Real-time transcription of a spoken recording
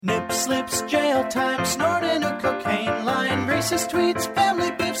slips, jail time, snorting a cocaine line, racist tweets,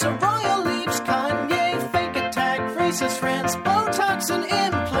 family beefs, a royal leaves, Kanye, fake attack, racist rants, Botox and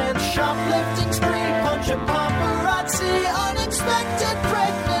implants, shoplifting spree, punch a paparazzi, unexpected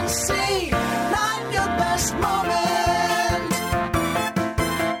pregnancy, not your best moment.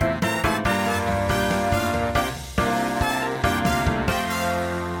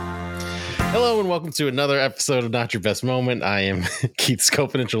 Hello and welcome to another episode of Not Your Best Moment. I am Keith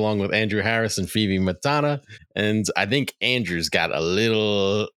Skopenich along with Andrew Harris and Phoebe Matana. And I think Andrew's got a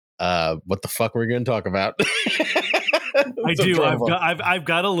little what the fuck we're going to talk about. I do. I've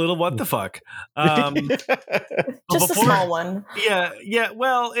got a little what the fuck. Just a small one. Yeah.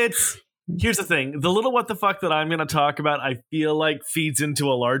 Well, here's the thing. The little what the fuck that I'm going to talk about, I feel like feeds into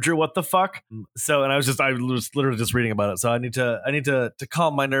a larger what the fuck. So, and I was literally just reading about it. So I need to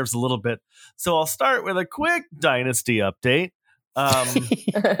calm my nerves a little bit. So I'll start with a quick Dynasty update.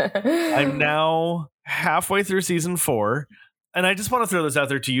 I'm now halfway through season 4, and I just want to throw this out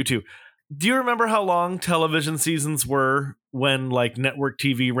there to you too. Do you remember how long television seasons were when like network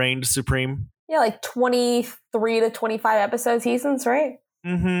TV reigned supreme? Yeah, like 23 to 25 episode seasons, right?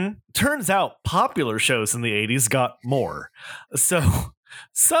 Mm-hmm. Turns out popular shows in the 80s got more. So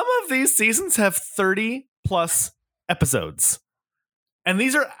some of these seasons have 30 plus episodes. And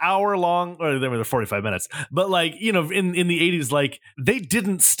these are hour long, or they're 45 minutes. But like, you know, in the 80s, like they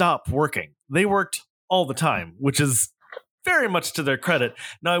didn't stop working. They worked all the time, which is very much to their credit.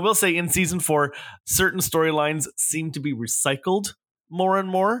 Now, I will say in season 4, certain storylines seem to be recycled more and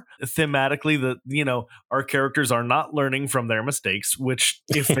more thematically. That, you know, our characters are not learning from their mistakes, which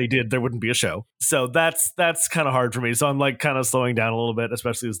if they did, there wouldn't be a show. So that's kind of hard for me. So I'm like kind of slowing down a little bit,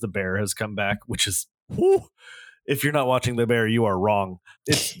 especially as the Bear has come back, which is whew. If you're not watching The Bear, you are wrong.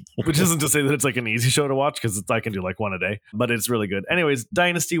 Which isn't to say that it's like an easy show to watch, because I can do like one a day, but it's really good. Anyways,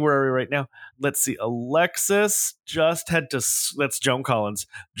 Dynasty, where are we right now? Let's see. Alexis that's Joan Collins,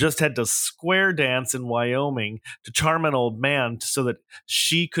 just had to square dance in Wyoming to charm an old man so that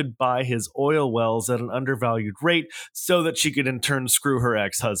she could buy his oil wells at an undervalued rate so that she could in turn screw her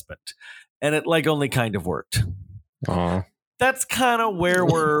ex-husband. And it like only kind of worked. Aww. That's kind of where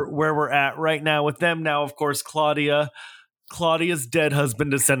we're at right now with them. Now, of course, Claudia's dead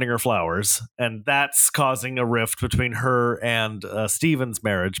husband is sending her flowers, and that's causing a rift between her and Steven's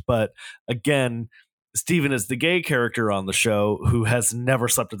marriage. But again, Steven is the gay character on the show who has never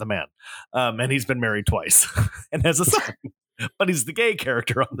slept with a man, and he's been married twice and has a son. But he's the gay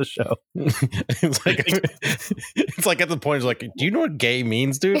character on the show. It's like at the point, it's like, do you know what gay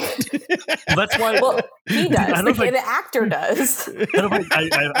means, dude? That's why. Well, he does. The actor does. I don't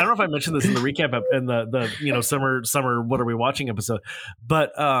know if I mentioned this in the recap in the summer what are we watching episode,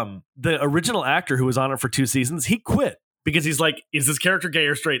 but the original actor who was on it for 2 seasons, he quit. Because he's like, is this character gay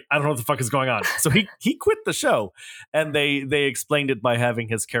or straight? I don't know what the fuck is going on. So he quit the show. And they explained it by having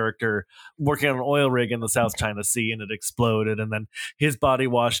his character working on an oil rig in the South China Sea, and it exploded. And then his body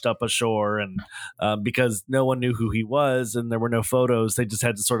washed up ashore. And because no one knew who he was and there were no photos, they just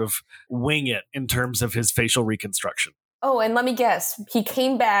had to sort of wing it in terms of his facial reconstruction. Oh, and let me guess. He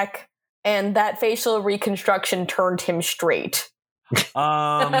came back and that facial reconstruction turned him straight.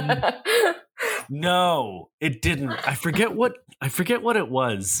 No, it didn't. I forget what it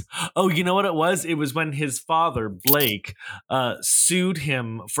was. Oh, you know what it was? It was when his father, Blake, sued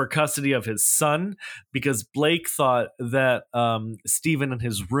him for custody of his son because Blake thought that Stephen and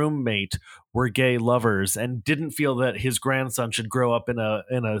his roommate were gay lovers and didn't feel that his grandson should grow up in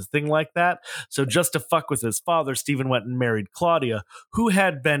a thing like that. So just to fuck with his father, Stephen went and married Claudia, who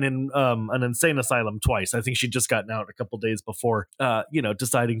had been in an insane asylum twice. I think she'd just gotten out a couple days before,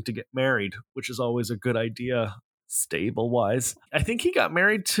 deciding to get married, which is always a good idea, stable-wise. I think he got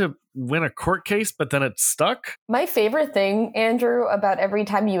married to win a court case, but then it stuck. My favorite thing, Andrew, about every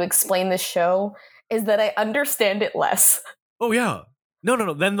time you explain this show is that I understand it less. Oh, yeah.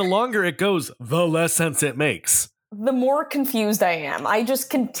 No. Then the longer it goes, the less sense it makes. The more confused I am. I just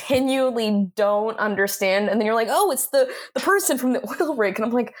continually don't understand. And then you're like, oh, it's the person from the oil rig. And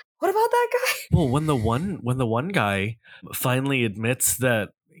I'm like, what about that guy? Well, when the one guy finally admits that,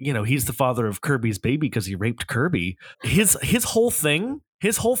 you know, he's the father of Kirby's baby because he raped Kirby, his whole thing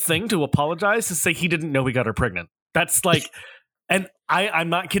to apologize is say he didn't know he got her pregnant. That's like, and I'm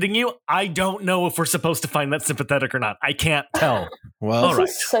not kidding you. I don't know if we're supposed to find that sympathetic or not. I can't tell. Well,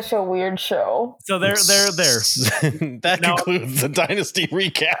 this is such a weird show. So there. That concludes the Dynasty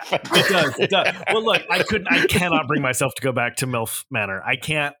recap. It does. Well, look, I cannot bring myself to go back to MILF Manor. I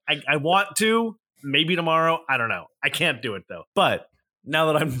can't. I want to. Maybe tomorrow. I don't know. I can't do it though. But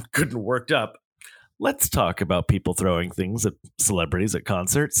now that I'm good and worked up, let's talk about people throwing things at celebrities at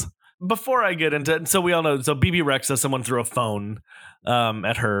concerts. before I get into it, so we all know, so BB Rexa, someone threw a phone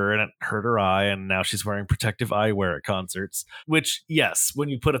at her and it hurt her eye, and now she's wearing protective eyewear at concerts, which, yes, when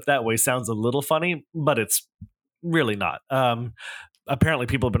you put it that way, sounds a little funny, but it's really not. Apparently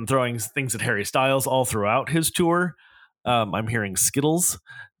people have been throwing things at Harry Styles all throughout his tour. I'm hearing Skittles,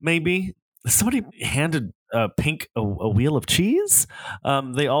 maybe. Somebody handed Pink a wheel of cheese.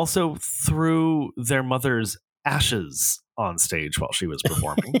 They also threw their mother's ashes on stage while she was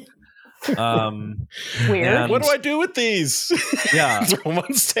performing. Weird. What do I do with these? Yeah. Throw them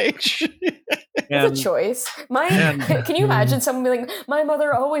on stage. It's a choice. Can you imagine someone being like, my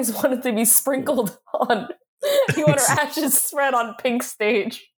mother always wanted to be sprinkled on. You want her ashes spread on Pink's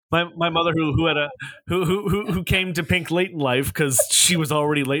stage. My mother who came to Pink late in life because she was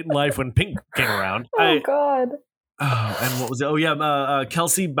already late in life when Pink came around. God. Oh, and what was it? Oh yeah,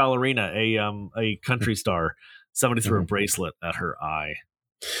 Kelsey Ballerina, a country star. Somebody threw a bracelet at her eye.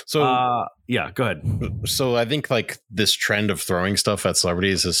 So yeah, go ahead. So I think like this trend of throwing stuff at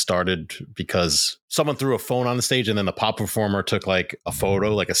celebrities has started because someone threw a phone on the stage and then the pop performer took like a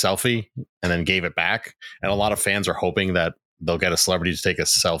photo, like a selfie, and then gave it back. And a lot of fans are hoping that they'll get a celebrity to take a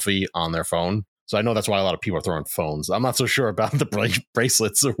selfie on their phone. So I know that's why a lot of people are throwing phones. I'm not so sure about the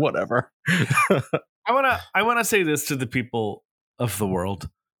bracelets or whatever. I wanna say this to the people of the world.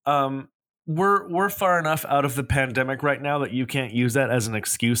 We're far enough out of the pandemic right now that you can't use that as an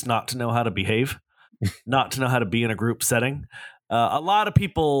excuse not to know how to behave, not to know how to be in a group setting. A lot of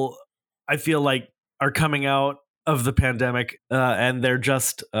people, I feel like, are coming out of the pandemic and they're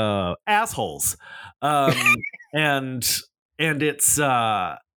just assholes. And it's can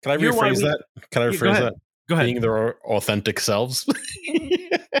I rephrase that? Can I rephrase that? Go ahead. Being their authentic selves.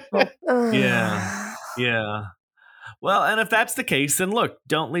 Yeah. Well, and if that's the case, then look,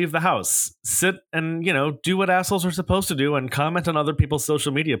 don't leave the house. Sit and, do what assholes are supposed to do and comment on other people's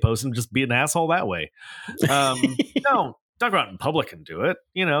social media posts and just be an asshole that way. No, don't go out in public and do it.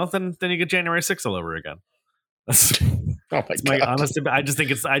 Then you get January 6th all over again. Oh my God. Honest, I just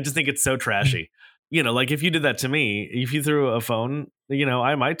think it's so trashy. Like if you did that to me, if you threw a phone,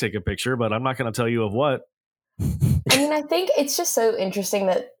 I might take a picture, but I'm not going to tell you of what. I mean, I think it's just so interesting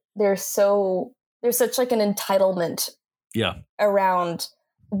that there's such like an entitlement around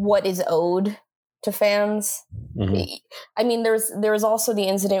what is owed to fans. Mm-hmm. I mean, there's also the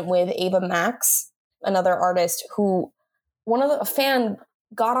incident with Ava Max, another artist who a fan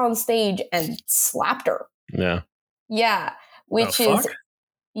got on stage and slapped her. Yeah, which is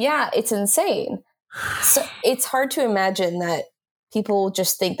it's insane. So it's hard to imagine that people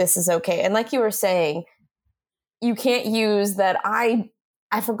just think this is okay. And like you were saying, you can't use that I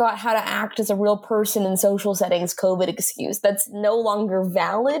forgot how to act as a real person in social settings COVID excuse. That's no longer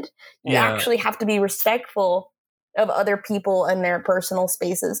valid. You actually have to be respectful of other people and their personal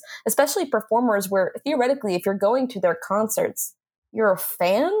spaces, especially performers where theoretically, if you're going to their concerts, you're a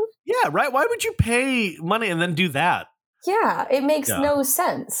fan? Yeah, right. Why would you pay money and then do that? Yeah, it makes no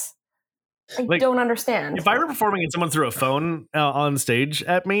sense. I don't understand. If I were performing and someone threw a phone on stage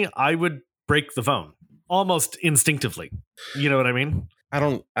at me, I would break the phone almost instinctively. You know what I mean? I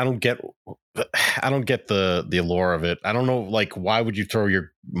don't get the allure of it. I don't know, like, why would you throw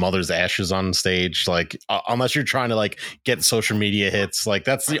your mother's ashes on stage? Like, unless you're trying to like get social media hits. Like,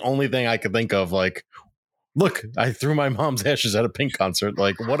 that's the only thing I could think of. Like, look, I threw my mom's ashes at a Pink concert.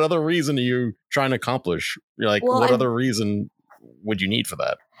 Like, what other reason are you trying to accomplish? You're like, what other reason would you need for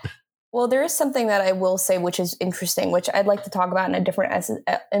that? Well, there is something that I will say, which is interesting, which I'd like to talk about in a different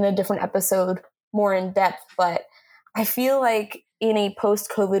episode, more in depth. But I feel like in a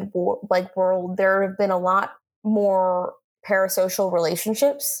post-COVID world, there have been a lot more parasocial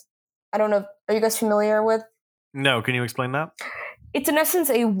relationships. I don't know. Are you guys familiar with? No. Can you explain that? It's in essence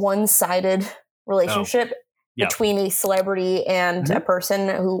a one-sided relationship between a celebrity and a person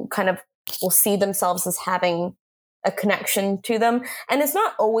who kind of will see themselves as having a connection to them. And it's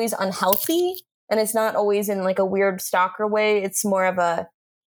not always unhealthy, and it's not always in like a weird stalker way. It's more of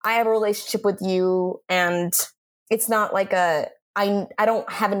I have a relationship with you, and it's not like I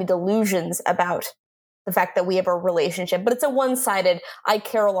don't have any delusions about the fact that we have a relationship, but it's a one-sided, I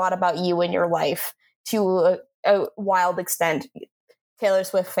care a lot about you and your life to a wild extent. Taylor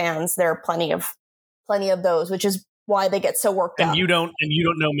Swift fans, there are plenty of those, which is why they get so worked up. And you don't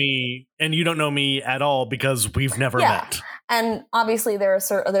know me at all because we've never met. And obviously there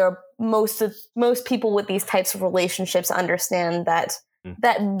are most people with these types of relationships understand that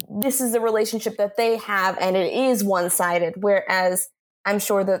this is a relationship that they have and it is one-sided, whereas I'm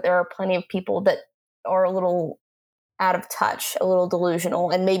sure that there are plenty of people that are a little out of touch, a little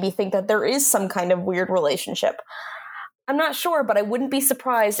delusional, and maybe think that there is some kind of weird relationship. I'm not sure, but I wouldn't be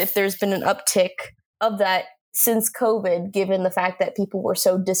surprised if there's been an uptick of that since COVID, given the fact that people were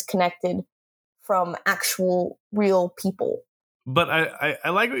so disconnected from actual real people. But I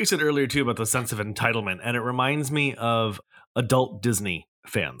like what you said earlier, too, about the sense of entitlement. And it reminds me of adult Disney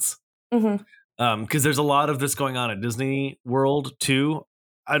fans. Mm-hmm. Because there's a lot of this going on at Disney World, too.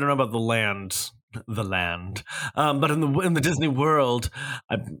 I don't know about the land. But in the Disney World,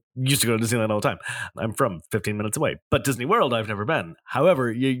 I used to go to Disneyland all the time. I'm from 15 minutes away, but Disney World I've never been.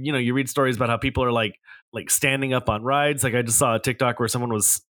 However, you read stories about how people are like standing up on rides. Like I just saw a TikTok where someone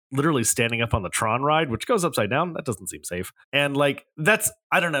was literally standing up on the Tron ride, which goes upside down. That doesn't seem safe. And like that's,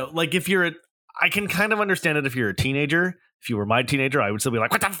 I don't know. Like I can kind of understand it if you're a teenager. If you were my teenager, I would still be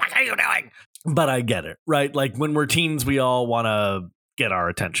like, "What the fuck are you doing?" But I get it, right? Like when we're teens, we all want to get our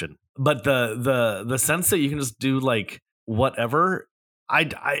attention. But the sense that you can just do like whatever, I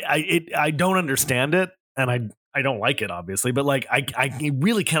don't understand it, and I don't like it, obviously. But like I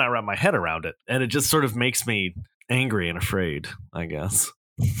really cannot wrap my head around it, and it just sort of makes me angry and afraid, I guess.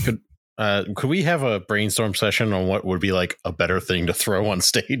 Could we have a brainstorm session on what would be like a better thing to throw on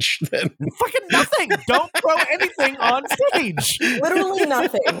stage than fucking nothing? Don't throw anything on stage. Literally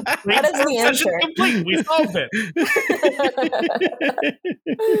nothing. That is the answer. Complete. We solved it.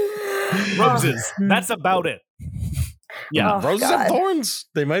 Roses. That's about it. Yeah. Roses have thorns.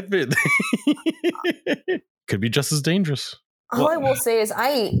 They might be. Could be just as dangerous. All I will say is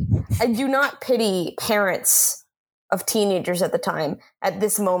I do not pity parents of teenagers at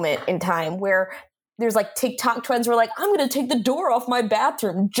this moment in time, where there's like TikTok trends where like, I'm going to take the door off my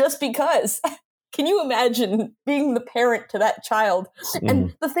bathroom just because. Can you imagine being the parent to that child?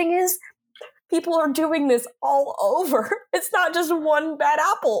 And the thing is, people are doing this all over. It's not just one bad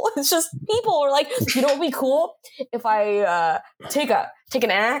apple. It's just people are like, you know what would be cool? If I take an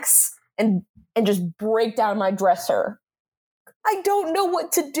axe and just break down my dresser. I don't know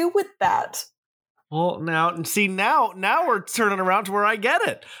what to do with that. Well, now we're turning around to where I get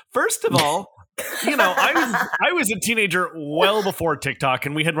it. First of all, I was a teenager well before TikTok,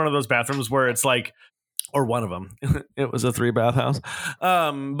 and we had one of those bathrooms where it's like, or one of them, it was a 3-bath house.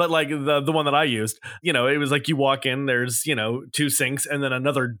 But like the one that I used, it was like you walk in, there's 2 sinks and then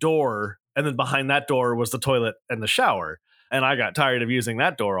another door, and then behind that door was the toilet and the shower. And I got tired of using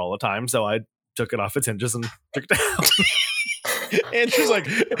that door all the time, so I took it off its hinges and took it down. Andrew's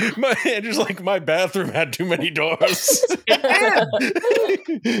like, my bathroom had too many doors.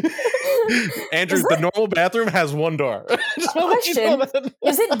 Andrew, the normal bathroom has 1 door. Question: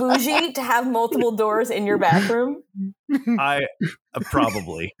 is it bougie to have multiple doors in your bathroom? I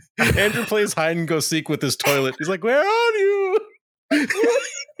probably. Andrew plays hide and go seek with his toilet. He's like, "Where are you?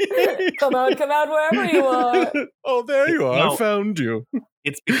 Come out wherever you are." Oh, there you are. No. I found you.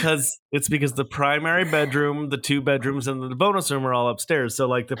 It's because the primary bedroom, the 2 bedrooms, and the bonus room are all upstairs. So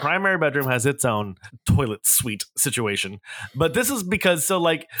like the primary bedroom has its own toilet suite situation. But this is because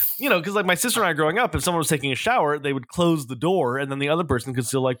because like my sister and I growing up, if someone was taking a shower, they would close the door, and then the other person could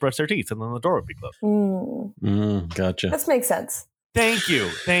still like brush their teeth, and then the door would be closed. Gotcha. This makes sense. Thank you.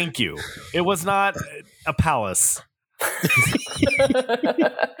 It was not a palace.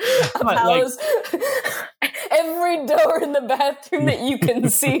 Palace. Every door in the bathroom that you can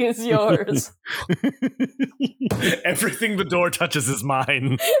see is yours. Everything the door touches is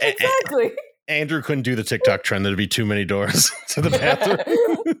mine. Exactly. Andrew couldn't do the TikTok trend. There'd be too many doors to the bathroom.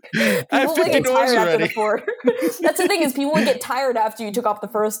 I have 50 get doors tired already. After That's the thing, is people would get tired after you took off the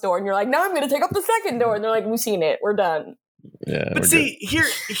first door, and you're like, now I'm going to take off the second door, and they're like, we've seen it, we're done. Yeah, but see,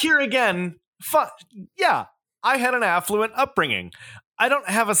 here again, yeah, I had an affluent upbringing. I don't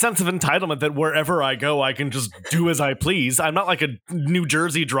have a sense of entitlement that wherever I go, I can just do as I please. I'm not like a New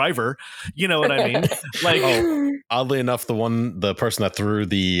Jersey driver. You know what I mean? Like, oddly enough, the person that threw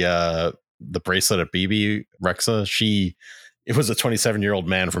the bracelet at BB Rexa, it was a 27-year-old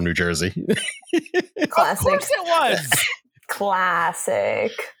man from New Jersey. Classic. Of course it was.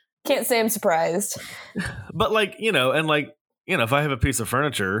 Classic. Can't say I'm surprised. But if I have a piece of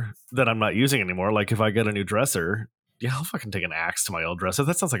furniture that I'm not using anymore, like if I get a new dresser, yeah, I'll fucking take an axe to my old dresser.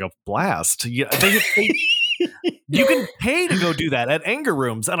 That sounds like a blast. Yeah, you can pay to go do that at anger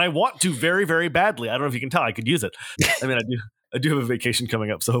rooms, and I want to very, very badly. I don't know if you can tell. I could use it. I mean, I do have a vacation coming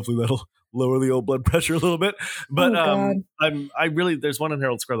up, so hopefully that'll lower the old blood pressure a little bit. But there's one in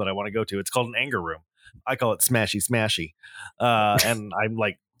Herald Square that I want to go to. It's called an anger room. I call it Smashy Smashy, and I'm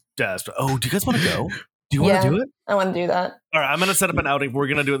like, desperate. Oh, do you guys want to go? Do you want to do it? I want to do that. All right, I'm going to set up an outing. We're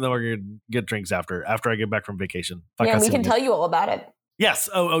going to do it, and then we're going to get drinks after I get back from vacation. We can tell you all about it. Yes.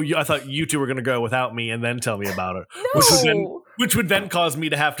 I thought you two were going to go without me and then tell me about it. No. Which would then cause me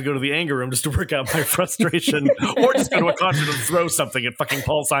to have to go to the anger room just to work out my frustration, or just go to a concert and throw something at fucking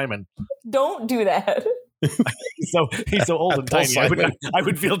Paul Simon. Don't do that. He's so old and tiny. I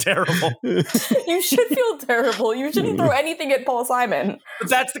would feel terrible. You should feel terrible. You shouldn't throw anything at Paul Simon. But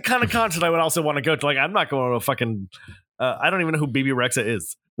that's the kind of concert I would also want to go to. Like, I'm not going to a fucking. I don't even know who BB Rexa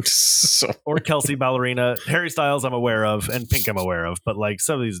is. Or Kelsey Ballerina. Harry Styles I'm aware of, and Pink I'm aware of, but like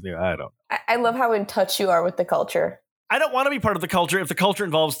some of these new, I don't. I love how in touch you are with the culture. I don't want to be part of the culture if the culture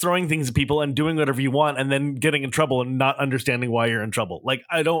involves throwing things at people and doing whatever you want and then getting in trouble and not understanding why you're in trouble. Like,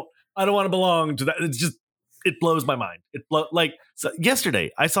 I don't want to belong to that. It's just, it blows my mind. So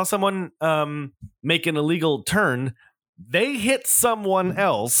yesterday I saw someone make an illegal turn. They hit someone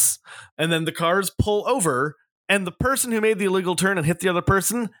else and then the cars pull over. And the person who made the illegal turn and hit the other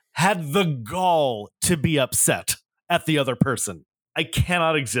person had the gall to be upset at the other person. I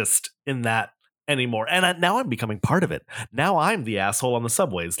cannot exist in that anymore. And now I'm becoming part of it. Now I'm the asshole on the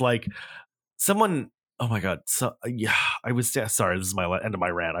subways. Like someone, oh my God. So yeah, sorry, this is my end of my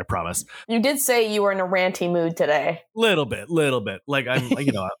rant, I promise. You did say you were in a ranty mood today. Little bit. Like I'm,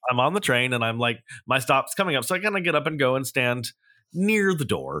 I'm on the train and I'm like, my stop's coming up. So I kind of get up and go and stand near the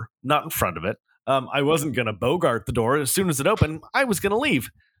door, not in front of it. I wasn't going to bogart the door. As soon as it opened, I was going to leave.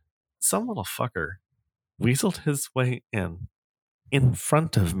 Some little fucker weaseled his way in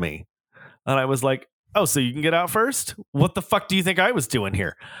front of me. And I was like, oh, so you can get out first? What the fuck do you think I was doing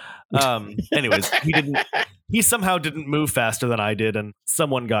here? Anyways, he somehow didn't move faster than I did, and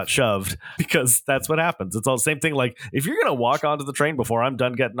someone got shoved because that's what happens. It's all the same thing. Like, if you're going to walk onto the train before I'm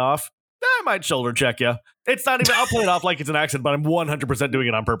done getting off, I might shoulder check you. It's not even, I'll play it off like it's an accident, but I'm 100% doing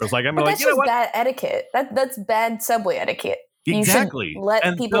it on purpose. Like, I'm but like, that's just bad etiquette. That's bad subway etiquette. Exactly. You should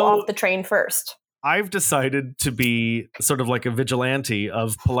let people off the train first. I've decided to be sort of like a vigilante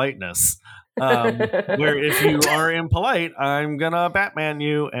of politeness. Where if you are impolite, I'm gonna Batman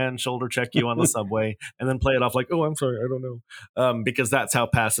you and shoulder check you on the subway and then play it off like, oh, I'm sorry, I don't know. Because that's how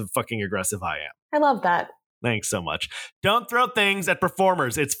passive fucking aggressive I am. I love that. Thanks so much. Don't throw things at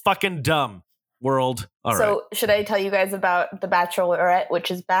performers. It's fucking dumb, world. All right. So should I tell you guys about The Bachelorette,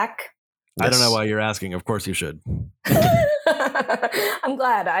 which is back? Yes. I don't know why you're asking. Of course you should. I'm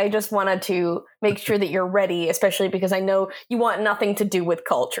glad. I just wanted to make sure that you're ready, especially because I know you want nothing to do with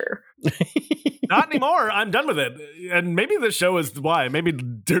culture. Not anymore. I'm done with it. And maybe the show is why. Maybe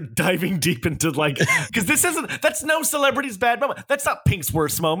they're diving deep into like, because that's no celebrity's bad moment. That's not Pink's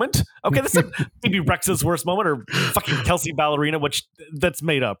worst moment. Okay, that's not maybe Rex's worst moment or fucking Kelsey Ballerina, which that's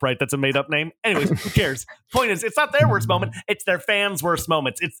made up, right? That's a made up name. Anyways, who cares? Point is, it's not their worst moment. It's their fans' worst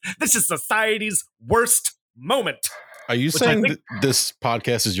moments. This is society's worst moment. Are you saying that this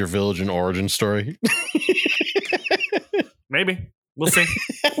podcast is your Village and origin story? Maybe. We'll see.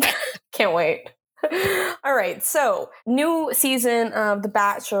 Can't wait. All right. So, new season of The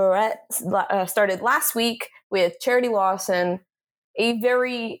Bachelorette started last week with Charity Lawson, a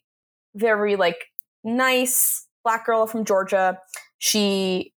very, very nice Black girl from Georgia.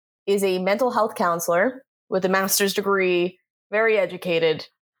 She is a mental health counselor with a master's degree, very educated,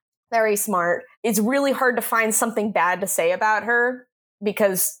 very smart. It's really hard to find something bad to say about her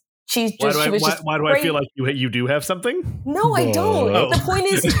because she's just. Why do I feel like you do have something? No, I don't. The point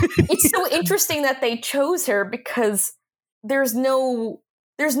is, it's so interesting that they chose her because there's no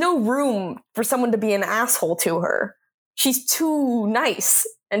room for someone to be an asshole to her. She's too nice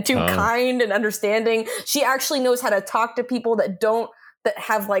and too kind and understanding. She actually knows how to talk to people that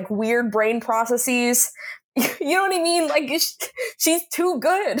have like weird brain processes. You know what I mean? Like she's too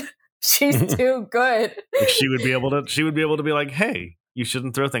good. She's too good. She would be able to be like, hey, you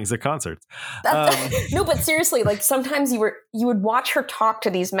shouldn't throw things at concerts. No, but seriously, like sometimes you would watch her talk to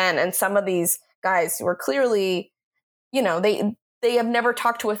these men, and some of these guys who are clearly, they have never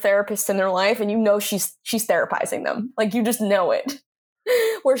talked to a therapist in their life, and she's therapizing them. Like you just know it.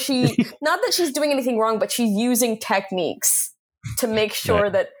 Where not that she's doing anything wrong, but she's using techniques to make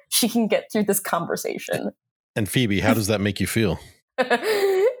sure that she can get through this conversation. And Phoebe, how does that make you feel?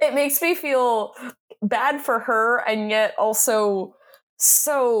 It makes me feel bad for her and yet also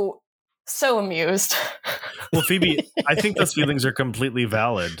so amused. Well, Phoebe, I think those feelings are completely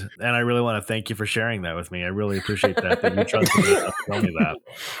valid, and I really want to thank you for sharing that with me. I really appreciate that you trusted me enough to tell me that.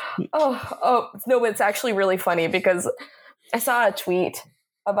 Oh no, but it's actually really funny because I saw a tweet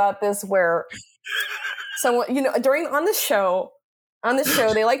about this where someone, on this show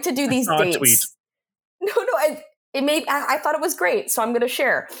they like to do these dates. Tweet. No, I thought it was great, so I'm going to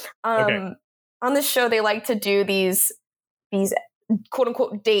share. Okay. On this show, they like to do these quote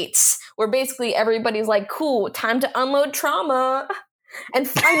unquote dates where basically everybody's like, cool, time to unload trauma. And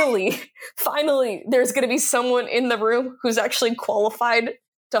finally, there's going to be someone in the room who's actually qualified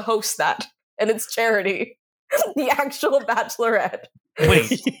to host that. And it's Charity, the actual Bachelorette.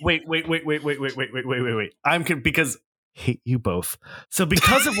 Wait. Because hate you both. So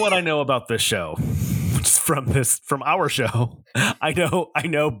because of what I know about this show, from our show, I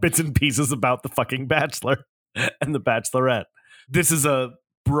know bits and pieces about the fucking Bachelor and the Bachelorette. This is a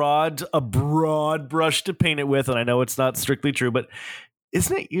broad brush to paint it with, and I know it's not strictly true, but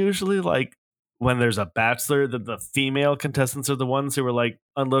isn't it usually like when there's a Bachelor that the female contestants are the ones who are like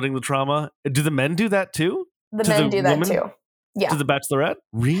unloading the trauma? Do the men do that too? The men do that too. Yeah. To the Bachelorette?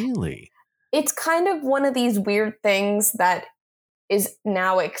 Really? It's kind of one of these weird things that is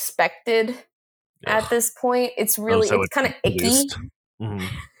now expected at this point. It's really, it's kind of icky. Mm-hmm.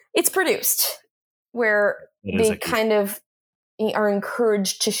 It's produced where they kind of are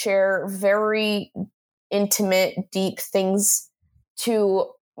encouraged to share very intimate, deep things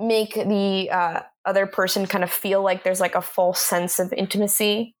to make the other person kind of feel like there's like a false sense of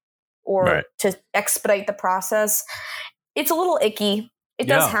intimacy or to expedite the process. It's a little icky. It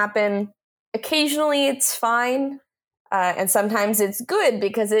does happen. Occasionally it's fine. And sometimes it's good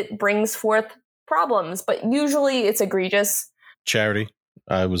because it brings forth problems, but usually it's egregious. Charity.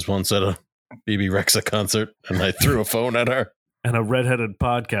 I was once at a BB Rexa concert and I threw a phone at her. And a redheaded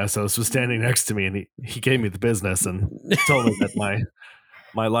podcast host was standing next to me and he gave me the business and told me that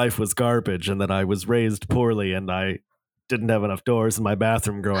my life was garbage and that I was raised poorly and I didn't have enough doors in my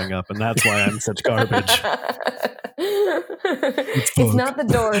bathroom growing up, and that's why I'm such garbage. It's not the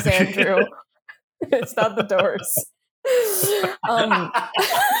doors, Andrew. It's not the doors.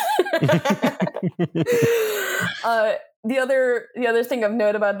 The other thing of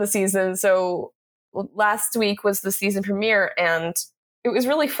note about the season, so last week was the season premiere, and it was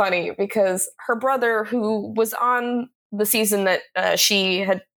really funny because her brother, who was on the season that she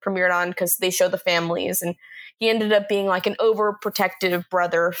had premiered on because they show the families, and he ended up being like an overprotective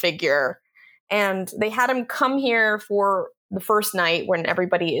brother figure. And they had him come here for the first night when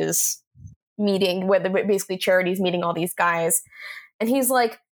everybody is meeting, whether basically Charity's meeting all these guys. And he's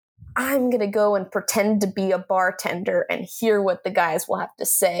like, I'm going to go and pretend to be a bartender and hear what the guys will have to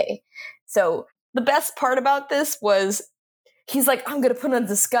say. So the best part about this was he's like, I'm going to put on a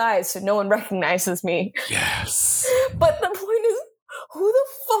disguise so no one recognizes me. Yes. But the point is, who the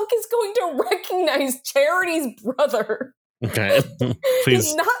fuck is going to recognize Charity's brother? Okay. Please.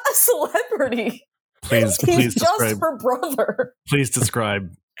 He's not a celebrity. Please He's just describe her brother. Please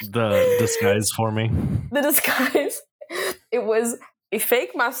describe the disguise for me. The disguise. It was a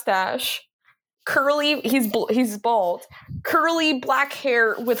fake mustache, curly. He's bald, curly black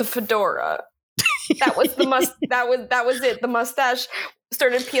hair with a fedora. That was that was it. The mustache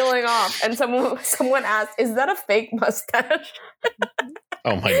started peeling off, and someone asked, "Is that a fake mustache?"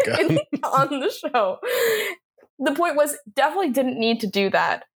 Oh my god! On the show, the point was definitely didn't need to do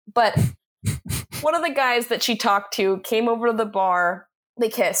that, but one of the guys that she talked to came over to the bar. They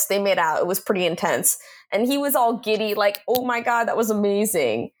kissed. They made out. It was pretty intense, and he was all giddy, like, "Oh my god, that was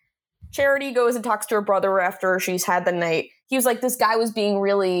amazing." Charity goes and talks to her brother after she's had the night. He was like, "This guy was being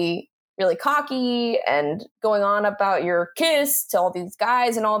really, really cocky and going on about your kiss to all these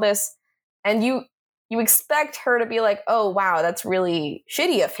guys and all this." And you expect her to be like, "Oh, wow, that's really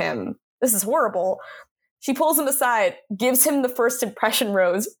shitty of him. This is horrible." She pulls him aside, gives him the first impression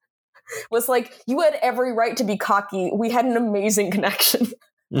rose, was like, "You had every right to be cocky. We had an amazing connection."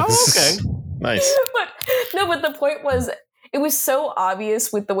 Oh, okay. Nice. But the point was, it was so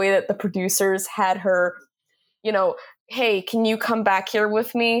obvious with the way that the producers had her, "Hey, can you come back here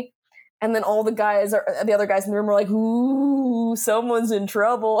with me?" And then all the other guys in the room are like, "Ooh, someone's in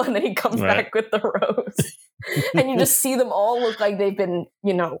trouble." And then he comes back with the rose. And you just see them all look like they've been,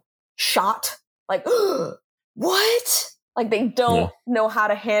 shot. Like, what? Like they don't know how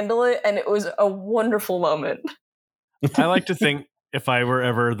to handle it. And it was a wonderful moment. I like to think if I were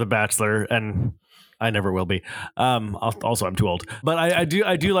ever the Bachelor, and I never will be. Also, I'm too old. But I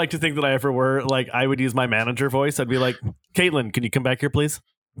do like to think that I ever were, like, I would use my manager voice. I'd be like, "Caitlin, can you come back here, please?"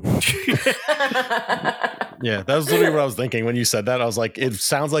 Yeah, that was literally what I was thinking when you said that. I was like, it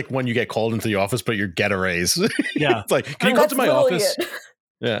sounds like when you get called into the office, but you get a raise. Yeah. It's like, can you come to my office?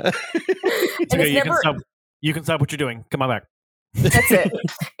 Yeah. Okay, you can stop what you're doing. Come on back. That's it.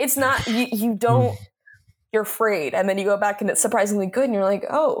 It's not, you don't, you're afraid. And then you go back and it's surprisingly good. And you're like,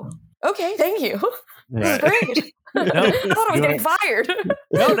 "Oh, okay, thank you. Right. This is great." I thought I was getting fired.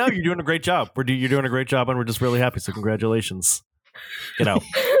 No, you're doing a great job. You're doing a great job, and we're just really happy. So congratulations. Get out.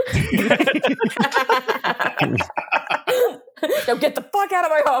 Now get the fuck out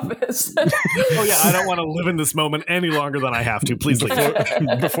of my office. Oh yeah, I don't want to live in this moment any longer than I have to. Please leave.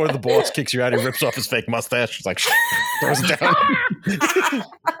 Before the boss kicks you out, he rips off his fake mustache. He's like, throws it down.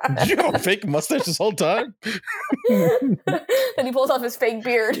 Did you have a fake mustache this whole time? Then he pulls off his fake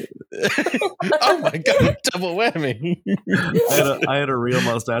beard. Oh my god, double whammy. I had a real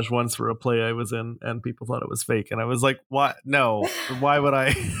mustache once for a play I was in, and people thought it was fake. And I was like, what? No, why would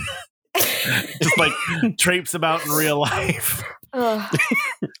I? Just like traipse about in real life. I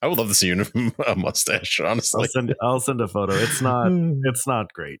would love to see you in a mustache, honestly. I'll send a photo. It's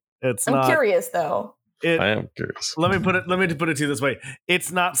not great. I'm curious though. I am curious. Let me put it to you this way.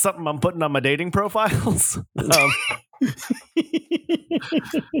 It's not something I'm putting on my dating profiles.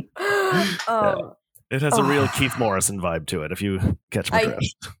 It has a real Keith Morrison vibe to it, if you catch my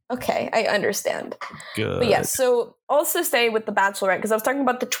drift. Okay, I understand. Good. But yeah, so also stay with The Bachelorette, because I was talking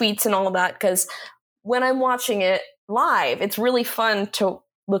about the tweets and all of that, because when I'm watching it live, it's really fun to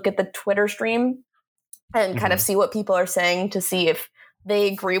look at the Twitter stream and kind of see what people are saying to see if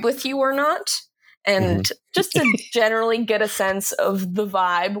they agree with you or not. And just to generally get a sense of the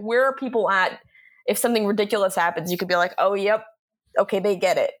vibe. Where are people at? If something ridiculous happens, you could be like, oh, yep, okay, they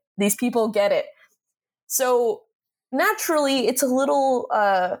get it. These people get it. So naturally, it's a little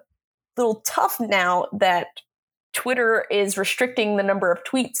tough now that Twitter is restricting the number of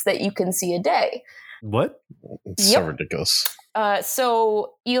tweets that you can see a day. What? It's so ridiculous.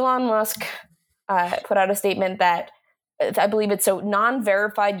 So Elon Musk put out a statement that I believe it's so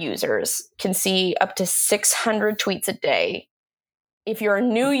non-verified users can see up to 600 tweets a day. If you're a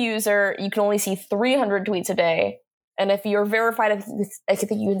new user, you can only see 300 tweets a day. And if you're verified, I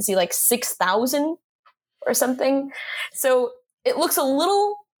think you can see like 6,000 or something. So it looks a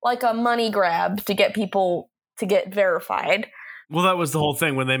little like a money grab to get people to get verified. Well, that was the whole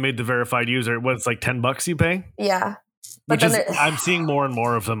thing when they made the verified user. It's like $10 you pay? Yeah. Which is, I'm seeing more and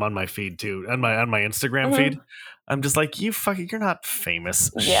more of them on my feed too, on my Instagram feed. I'm just like, you're not famous.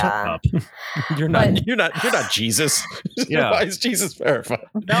 Yeah. Shut up. You're not Jesus. Yeah. Why is Jesus verified?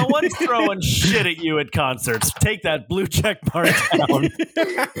 No one's throwing shit at you at concerts. Take that blue check mark down.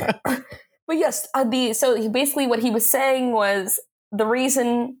 But yes, so basically what he was saying was the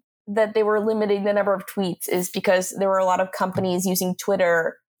reason that they were limiting the number of tweets is because there were a lot of companies using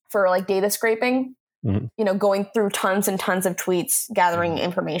Twitter for like data scraping, going through tons and tons of tweets, gathering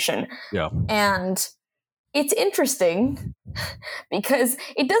information. Yeah. And it's interesting because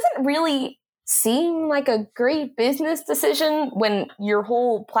it doesn't really seem like a great business decision when your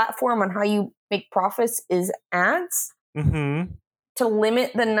whole platform on how you make profits is ads. Mm-hmm. To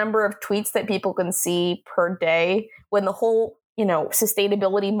limit the number of tweets that people can see per day when the whole,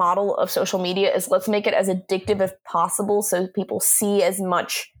 sustainability model of social media is let's make it as addictive as possible so people see as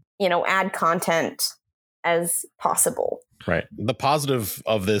much, ad content as possible. Right. The positive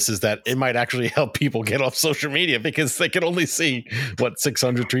of this is that it might actually help people get off social media because they can only see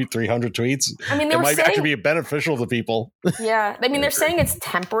 600 tweets, 300 tweets. I mean, it might actually be beneficial to people. Yeah. I mean, they're saying it's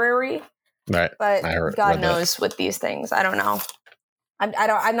temporary. Right. But God knows with these things. I don't know.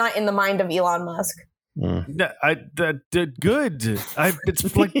 I'm not in the mind of Elon Musk. Good. It's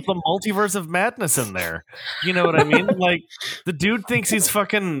like the multiverse of madness in there. You know what I mean? Like the dude thinks he's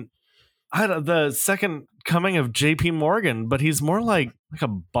fucking the second coming of JP Morgan, but he's more like a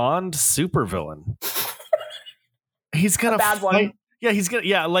Bond supervillain. He's gonna bad one. Yeah, he's gonna.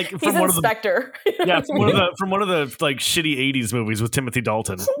 Yeah, like he's from Inspector. From one of the like shitty '80s movies with Timothy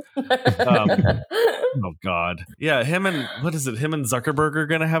Dalton. Oh God, yeah, him and Zuckerberg are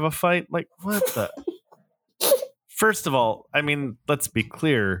gonna have a fight. Like what the? First of all, I mean, let's be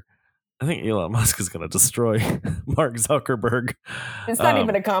clear. I think Elon Musk is going to destroy Mark Zuckerberg. It's not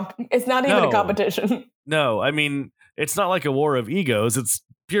even a competition. No, I mean, it's not like a war of egos. It's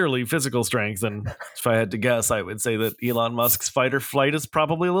purely physical strength. And if I had to guess, I would say that Elon Musk's fight or flight is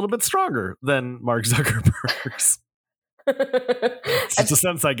probably a little bit stronger than Mark Zuckerberg's. It's just a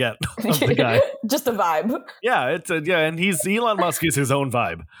sense I get of the guy. Just a vibe. Yeah, and Elon Musk is his own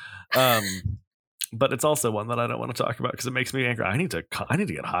vibe. But it's also one that I don't want to talk about because it makes me angry. I need to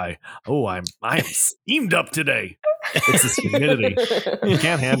get high. Oh, I am steamed up today. It's this humidity. You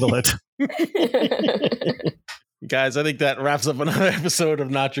can't handle it. Guys, I think that wraps up another episode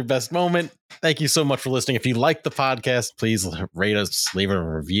of Not Your Best Moment. Thank you so much for listening. If you like the podcast, please rate us, leave a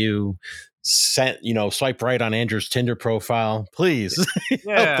review. Swipe right on Andrew's Tinder profile. Please help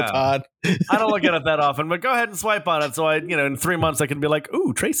the pod. I don't look at it that often, but go ahead and swipe on it. So in 3 months I can be like,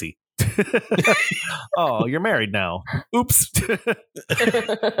 ooh, Tracy. Oh, you're married now. Oops. All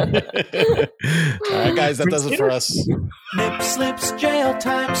right, guys, that does it for us. Nip slips, jail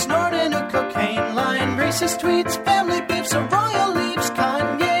time, snorting a cocaine line, racist tweets, family beefs, a royal